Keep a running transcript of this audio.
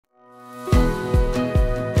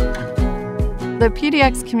The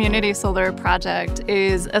PDX Community Solar Project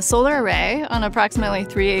is a solar array on approximately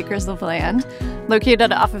 3 acres of land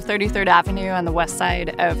located off of 33rd Avenue on the west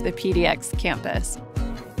side of the PDX campus.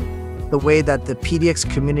 The way that the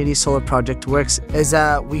PDX Community Solar Project works is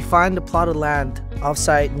that we find a plot of land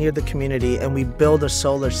off-site near the community and we build a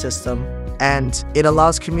solar system. And it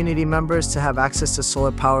allows community members to have access to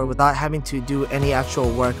solar power without having to do any actual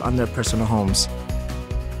work on their personal homes.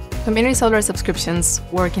 Community solar subscriptions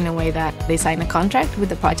work in a way that they sign a contract with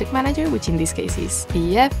the project manager, which in this case is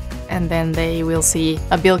PEF, and then they will see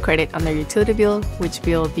a bill credit on their utility bill, which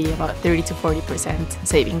will be about 30 to 40%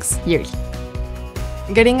 savings yearly.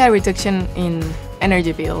 Getting a reduction in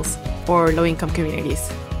energy bills for low-income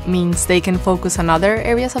communities means they can focus on other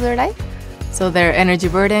areas of their life, so their energy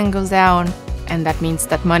burden goes down, and that means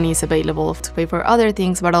that money is available to pay for other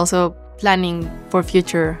things, but also planning for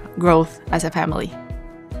future growth as a family.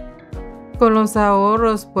 Con los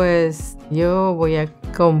ahorros, pues yo voy a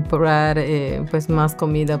comprar pues más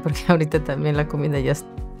comida, porque ahorita también la comida ya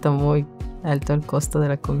está muy alto, el costo de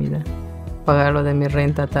la comida. Pagar lo de mi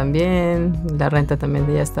renta también, la renta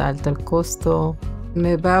también ya está alto el costo.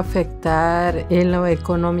 Me va a afectar en lo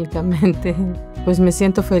económicamente. Pues me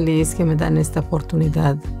siento feliz que me dan esta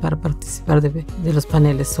oportunidad para participar de los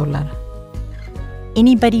paneles solar.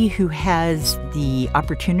 Anybody who has the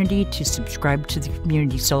opportunity to subscribe to the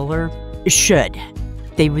community solar should.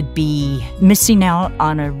 They would be missing out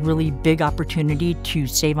on a really big opportunity to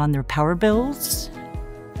save on their power bills.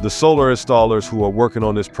 The solar installers who are working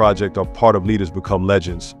on this project are part of Leaders Become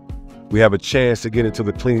Legends. We have a chance to get into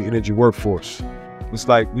the clean energy workforce. It's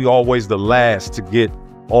like we always the last to get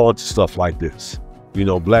on to stuff like this. You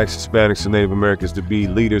know, Blacks, Hispanics, and Native Americans to be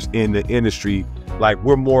leaders in the industry. Like,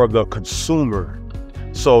 we're more of the consumer.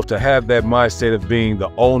 So to have that mindset of being the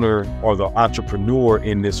owner or the entrepreneur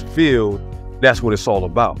in this field, that's what it's all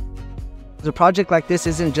about. A project like this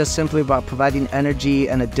isn't just simply about providing energy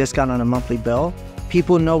and a discount on a monthly bill.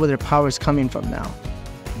 People know where their power is coming from now.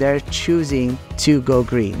 They're choosing to go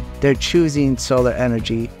green. They're choosing solar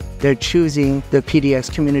energy. They're choosing the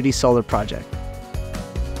PDX Community Solar Project.